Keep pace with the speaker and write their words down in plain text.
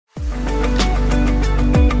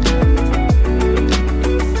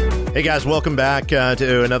Hey guys, welcome back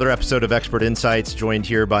to another episode of Expert Insights, joined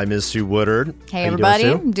here by Ms. Sue Woodard. Hey everybody,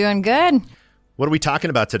 I'm doing good. What are we talking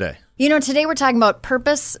about today? Today we're talking about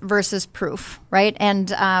purpose versus proof, right? And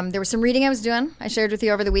there was some reading I was doing. I shared with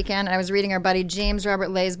you over the weekend. And I was reading our buddy James Robert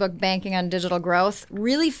Lay's book, Banking on Digital Growth.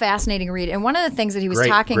 Really fascinating read. And one of the things that he was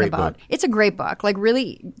talking about, it's a great book, like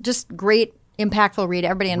really just great, impactful read.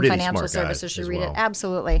 Everybody in really financial services should read well. it.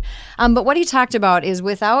 Absolutely. But what he talked about is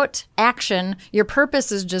without action, your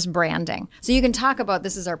purpose is just branding. So you can talk about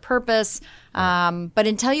this is our purpose, but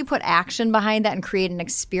until you put action behind that and create an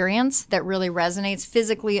experience that really resonates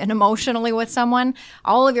physically and emotionally with someone,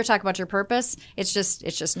 all of your talk about your purpose, it's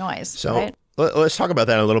just noise. So right? let's talk about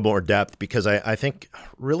that in a little more depth, because I think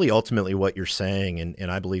really ultimately what you're saying,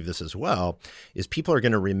 and I believe this as well, is people are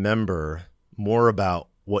going to remember more about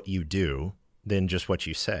what you do than just what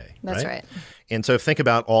you say. That's right. And so think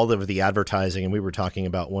about all of the advertising, and we were talking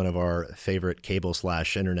about one of our favorite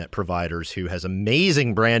cable/internet providers who has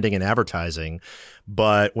amazing branding and advertising,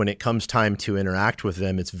 but when it comes time to interact with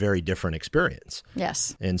them, it's a very different experience.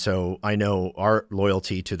 Yes. And so I know our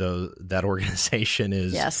loyalty to that organization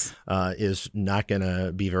is not going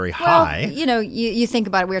to be very high. Well, you think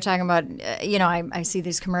about it. We were talking about, I see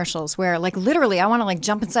these commercials where like literally I want to like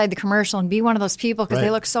jump inside the commercial and be one of those people because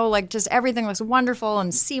they look so like just everything looks wonderful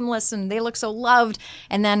and seamless and they look so loved.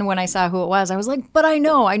 And then when I saw who it was, I was like, but I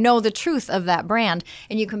know the truth of that brand.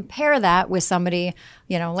 And you compare that with somebody,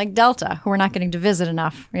 like Delta, who we're not getting to visit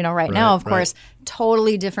enough, right now, of course,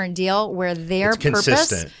 totally different deal where their purpose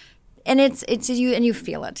consistent. And it's you, and you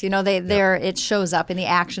feel it. It shows up in the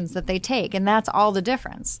actions that they take, and that's all the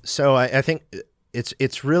difference. So I think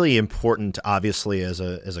it's really important, obviously, as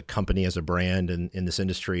a company, as a brand in this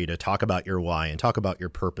industry, to talk about your why and talk about your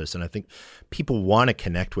purpose. And I think people want to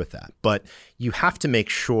connect with that, but you have to make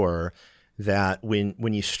sure that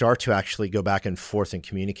when you start to actually go back and forth and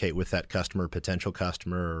communicate with that customer, potential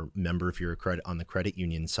customer, or member if you're on the credit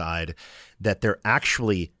union side, that they're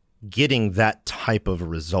actually getting that type of a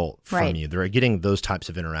result from you. They're getting those types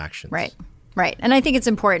of interactions. Right. And I think it's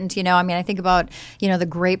important, I think about, the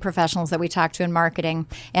great professionals that we talk to in marketing.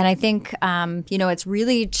 And I think, it's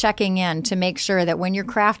really checking in to make sure that when you're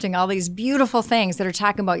crafting all these beautiful things that are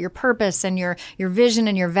talking about your purpose and your vision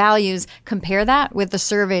and your values, compare that with the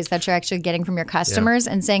surveys that you're actually getting from your customers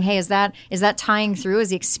and saying, hey, is that tying through? Is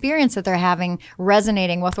the experience that they're having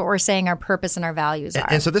resonating with what we're saying our purpose and our values are?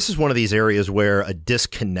 And so this is one of these areas where a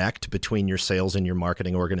disconnect between your sales and your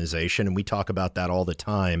marketing organization, and we talk about that all the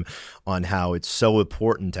time on how it's so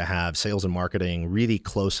important to have sales and marketing really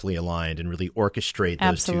closely aligned and really orchestrate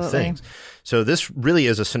those two things. So this really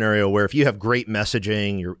is a scenario where if you have great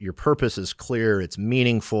messaging, your purpose is clear, it's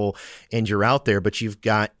meaningful, and you're out there, but you've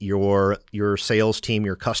got your sales team,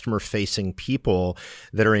 your customer-facing people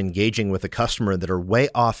that are engaging with the customer that are way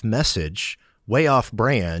off message, way off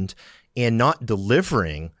brand, and not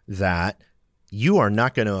delivering that, you are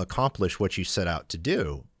not going to accomplish what you set out to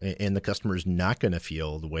do. And the customer is not going to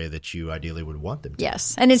feel the way that you ideally would want them to.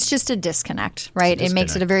 Yes. And it's just a disconnect, right? It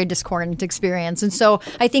makes it a very discordant experience. And so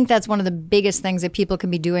I think that's one of the biggest things that people can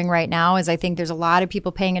be doing right now is I think there's a lot of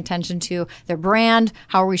people paying attention to their brand.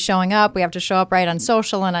 How are we showing up? We have to show up right on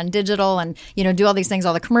social and on digital and, do all these things,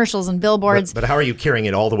 all the commercials and billboards. But how are you carrying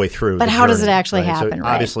it all the way through? But how does it actually happen, So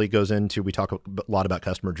obviously it goes into, we talk a lot about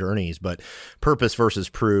customer journeys, but purpose versus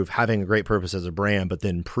proof, having a great purpose as a brand, but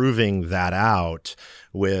then proving that out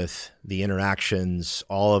with the interactions,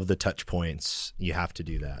 all of the touch points, you have to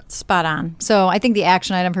do that. Spot on. So I think the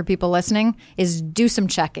action item for people listening is do some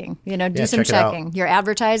checking, do some checking. Your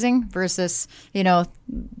advertising versus,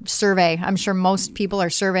 survey. I'm sure most people are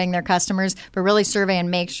surveying their customers, but really survey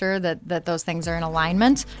and make sure that those things are in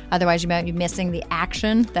alignment. Otherwise, you might be missing the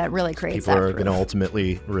action that really creates people that are going to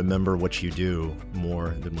ultimately remember what you do more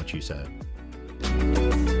than what you said.